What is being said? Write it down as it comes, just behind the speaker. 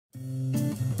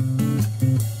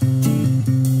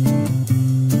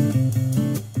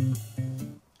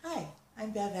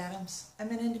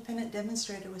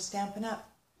Demonstrator with Stampin'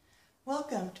 Up.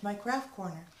 Welcome to my craft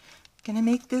corner. I'm going to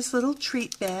make this little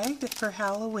treat bag for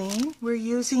Halloween. We're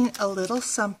using a little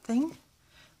something,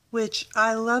 which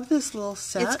I love this little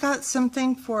set. It's got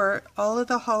something for all of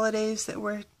the holidays that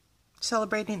we're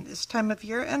celebrating this time of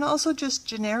year, and also just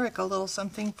generic, a little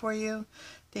something for you,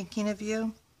 thinking of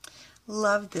you.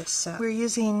 Love this set. We're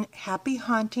using Happy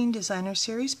Haunting Designer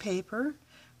Series paper.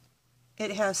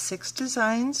 It has 6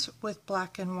 designs with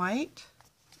black and white.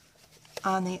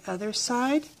 On the other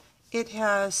side, it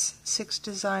has 6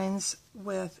 designs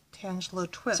with Tangelo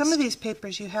twist. Some of these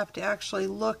papers you have to actually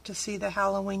look to see the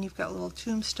Halloween. You've got little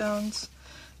tombstones.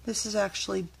 This is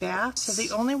actually bats. So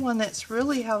the only one that's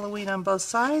really Halloween on both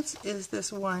sides is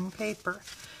this one paper.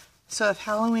 So if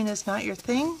Halloween is not your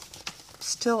thing,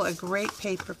 still a great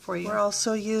paper for you. We're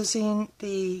also using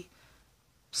the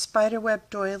spiderweb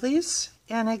doilies.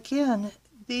 And again,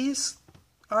 these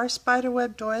are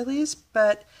spiderweb doilies,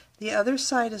 but the other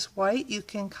side is white. You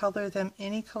can color them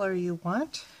any color you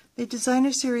want. The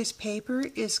Designer Series paper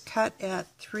is cut at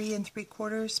 3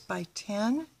 3/4 by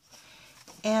 10,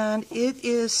 and it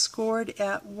is scored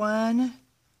at 1,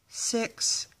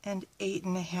 6, and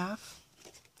 8.5.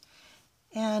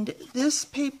 And this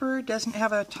paper doesn't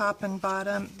have a top and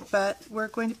bottom, but we're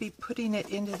going to be putting it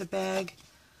into the bag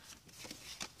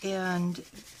and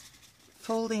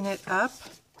folding it up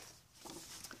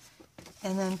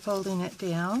and then folding it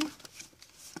down.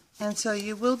 And so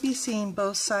you will be seeing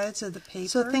both sides of the paper.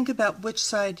 So think about which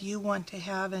side you want to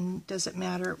have, and does it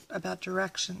matter about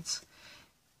directions.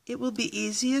 It will be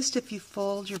easiest if you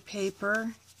fold your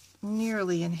paper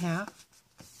nearly in half.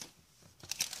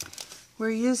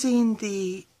 We're using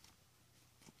the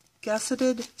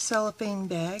gusseted cellophane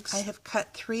bags. I have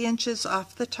cut 3 inches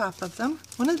off the top of them.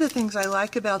 One of the things I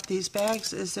like about these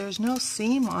bags is there's no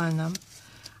seam on them.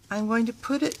 I'm going to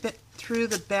put it through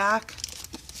the back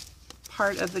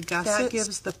part of the gusset. That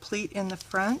gives the pleat in the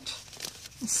front.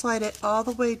 And slide it all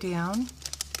the way down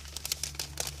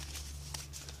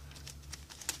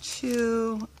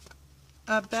to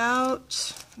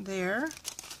about there.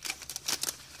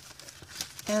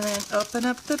 And then open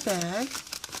up the bag,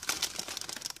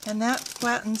 and that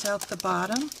flattens out the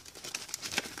bottom.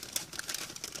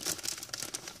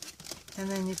 And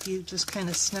then if you just kind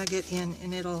of snug it in,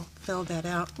 and it'll fill that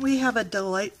out. We have a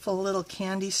delightful little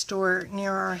candy store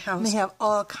near our house. And they have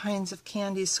all kinds of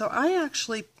candies. So I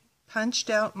actually punched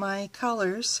out my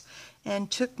colors and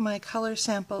took my color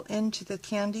sample into the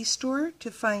candy store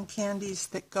to find candies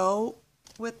that go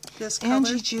with this color.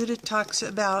 Angie Judith talks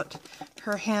about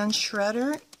her hand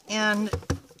shredder, and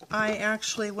I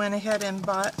actually went ahead and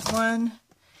bought one.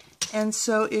 And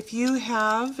so if you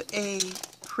have a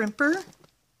crimper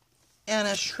and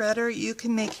a shredder, you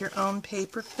can make your own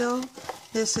paper fill.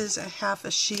 This is a half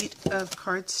a sheet of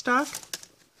cardstock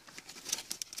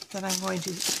that I'm going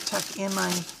to tuck in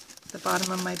the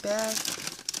bottom of my bag.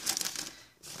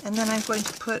 And then I'm going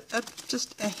to put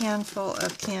just a handful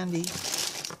of candy.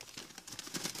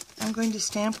 I'm going to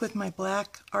stamp with my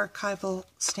black archival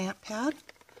stamp pad.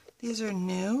 These are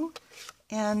new,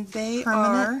 and they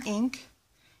are ink.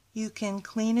 You can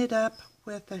clean it up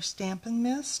with a Stampin'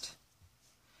 Mist,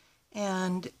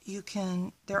 and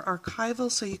they're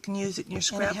archival, so you can use it in your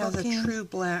scrapbooking. And it has a true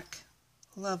black,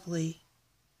 lovely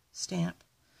stamp.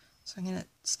 So I'm going to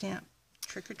stamp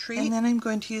Trick or Treat. And then I'm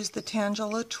going to use the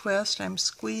Tangelo twist. I'm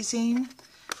squeezing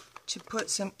to put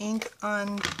some ink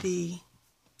on the,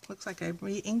 looks like I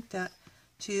re-inked that,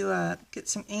 to get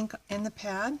some ink in the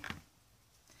pad.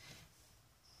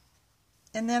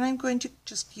 And then I'm going to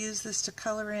just use this to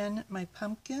color in my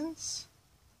pumpkins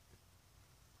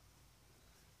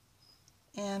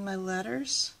and my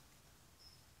letters.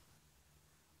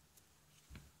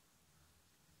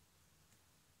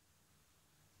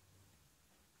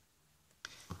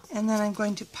 And then I'm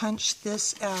going to punch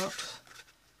this out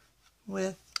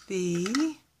with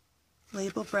the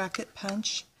label bracket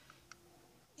punch.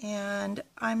 And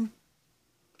I'm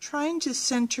trying to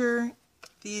center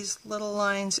these little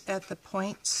lines at the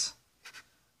points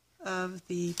of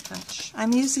the punch.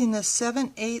 I'm using the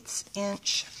 7/8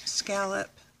 inch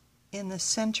scallop in the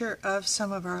center of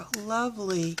some of our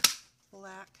lovely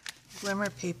black glimmer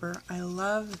paper. I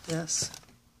love this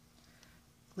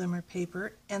glimmer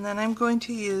paper. And then I'm going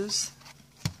to use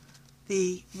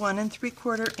the 1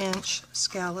 3/4 inch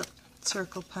scallop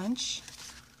circle punch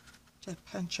to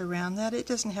punch around that. It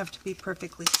doesn't have to be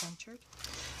perfectly centered.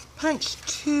 Punch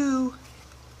 2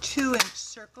 2-inch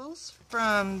circles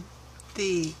from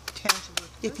the Tangelo.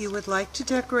 If you would like to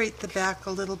decorate the back a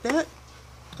little bit,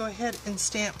 go ahead and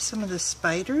stamp some of the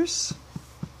spiders.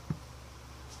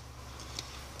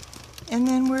 And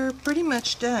then we're pretty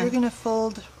much done. You're going to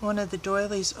fold one of the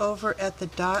doilies over at the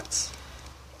dots,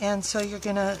 and so you're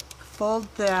going to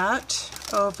fold that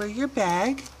over your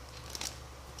bag.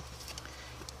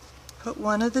 Put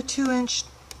one of the 2-inch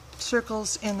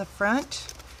circles in the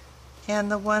front and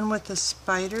the one with the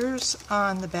spiders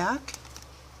on the back,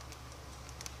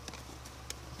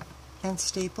 and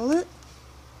staple it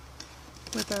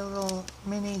with our little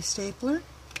mini stapler.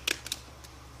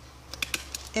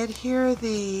 Adhere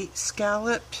the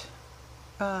scalloped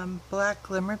black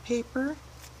glimmer paper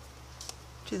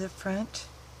to the front,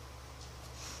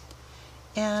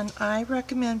 and I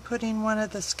recommend putting one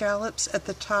of the scallops at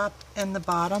the top and the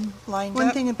bottom lined up.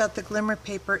 One thing about the glimmer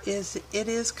paper is it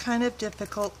is kind of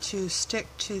difficult to stick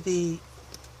to the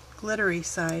glittery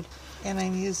side, and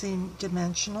I'm using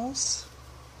dimensionals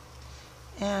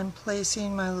and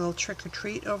placing my little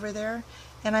trick-or-treat over there,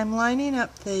 and I'm lining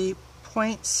up the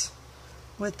points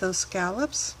with those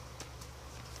scallops.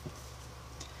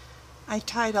 I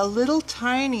tied a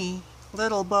tiny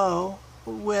little bow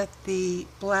with the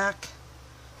black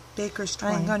baker's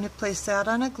twine. I'm going to place that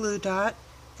on a glue dot,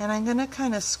 and I'm going to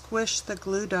kind of squish the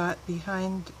glue dot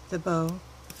behind the bow,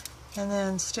 and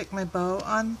then stick my bow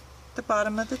on the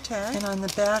bottom of the tag. And on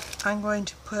the back I'm going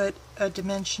to put a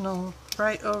dimensional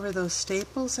right over those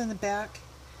staples in the back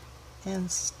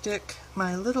and stick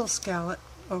my little scallop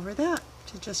over that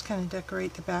to just kind of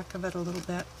decorate the back of it a little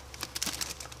bit.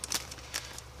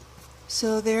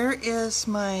 So there is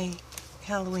my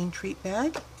Halloween treat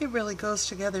bag. It really goes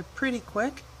together pretty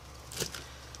quick.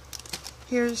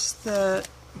 Here's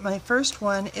my first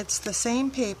one. It's the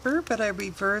same paper, but I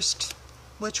reversed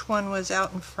which one was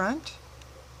out in front.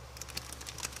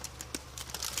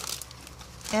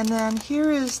 And then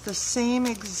here is the same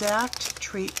exact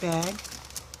treat bag.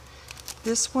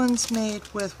 This one's made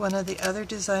with one of the other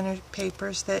designer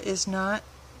papers that does not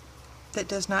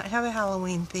have a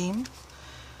Halloween theme.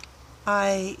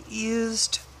 I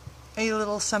used A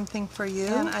Little Something for You,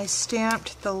 and I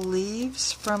stamped the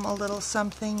leaves from A Little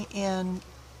Something in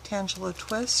Tangelo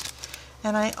Twist.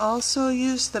 And I also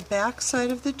used the back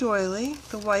side of the doily,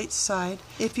 the white side.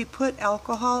 If you put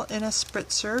alcohol in a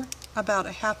spritzer, about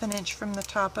 1/2 inch from the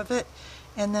top of it,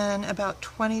 and then about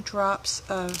 20 drops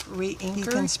of re-inker. You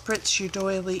can spritz your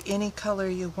doily any color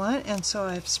you want, and so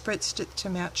I've spritzed it to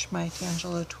match my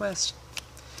Tangelo Twist.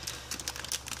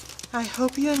 I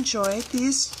hope you enjoyed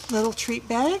these little treat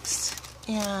bags,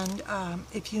 and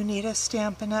if you need a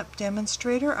Stampin' Up!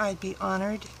 Demonstrator, I'd be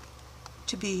honored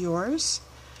to be yours.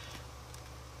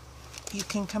 You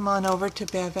can come on over to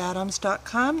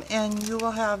bevadams.com and you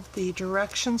will have the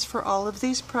directions for all of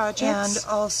these projects. And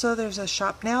also there's a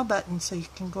Shop Now button, so you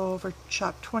can go over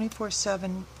shop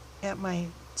 24/7 at my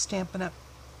Stampin' Up!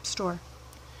 Store.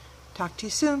 Talk to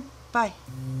you soon. Bye.